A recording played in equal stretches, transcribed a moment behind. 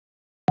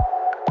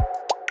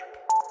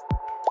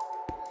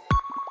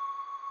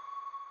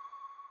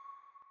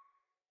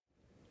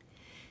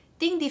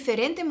Tem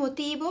diferente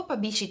motivo para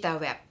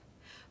visitar web.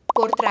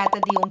 Por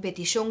trata de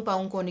petição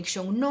para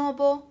conexão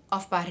novo, ou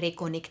para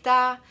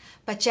reconectar,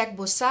 para check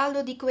o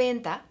saldo de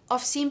conta, ou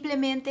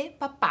simplesmente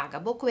para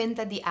pagar a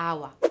conta de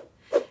água.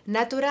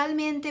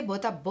 Naturalmente,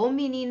 bota bom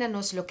menina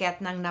nos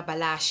loket nang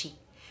nabalashi.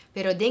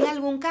 Pero em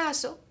algum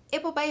caso, é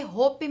para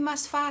hopi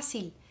mais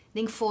fácil,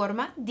 de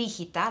forma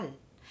digital.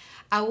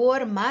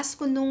 Agora, mais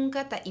que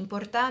nunca, é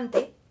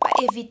importante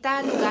para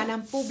evitar o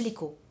ganho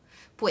público.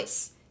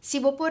 Pois, se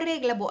você por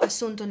regla o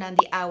assunto nan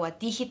de água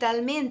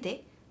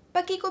digitalmente,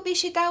 para que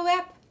visitar a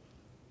web?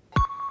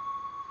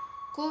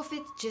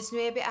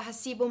 COVID-19 é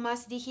recibo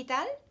mais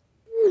digital?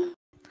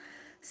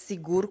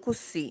 Seguro que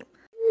sim.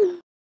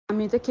 A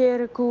mim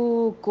quer que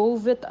o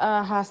COVID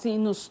assim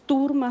nos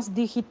turmas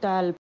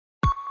digital.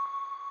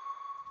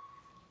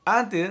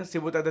 Antes, se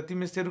você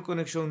tinha uma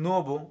conexão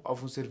nova ou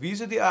um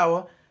serviço de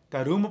água,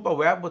 tá rumo para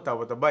web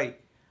botava também.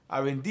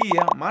 Hoje em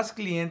dia, mais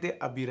clientes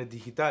abrir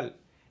digital.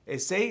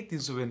 Essa tem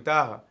sua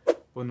ventaja.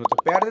 Você não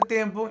perde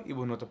tempo e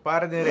você não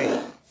para de rei.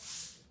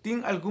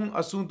 Tem algum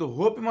assunto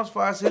mais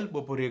fácil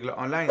por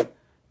regla online.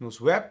 Nos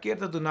web quer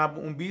donar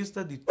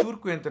vista de tour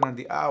conta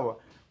de água,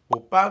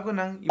 por pago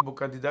e por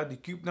quantidade de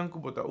cube que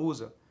você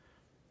usa.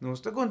 Nós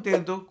estamos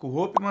contentes que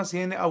o mais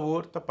gente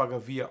agora está paga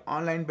via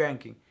online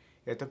banking.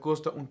 Esta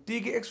custa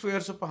tige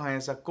esforço para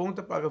essa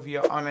conta paga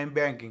via online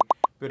banking,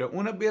 pero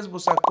uma vez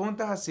você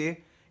conta assim,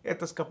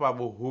 esta é capaz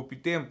de roubar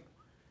tempo.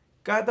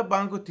 Cada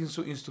banco tem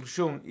sua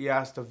instrução e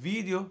hasta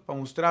vídeo para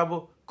mostrar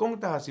como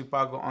se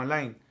paga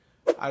online.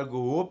 Algo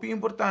muito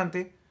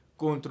importante,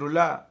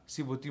 controlar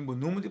se você tem o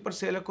número de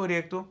parcela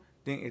correto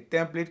tem o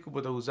template que você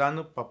está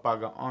usando para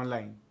pagar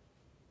online.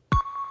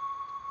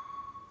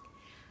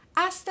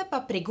 Hasta para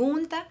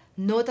pergunta,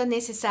 não é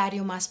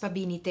necessário mais para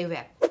binite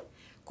web.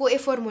 Com o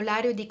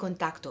formulário de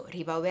contato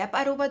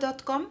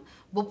ribaweb@.com,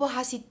 você pode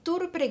fazer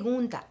toda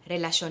pergunta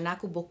relacionada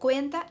com a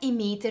conta e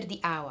meter de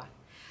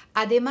água.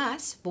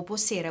 Ademais, você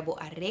pode ser o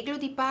arreglo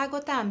de pago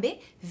também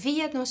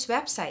via nosso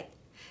website.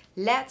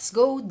 Let's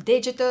go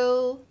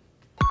digital!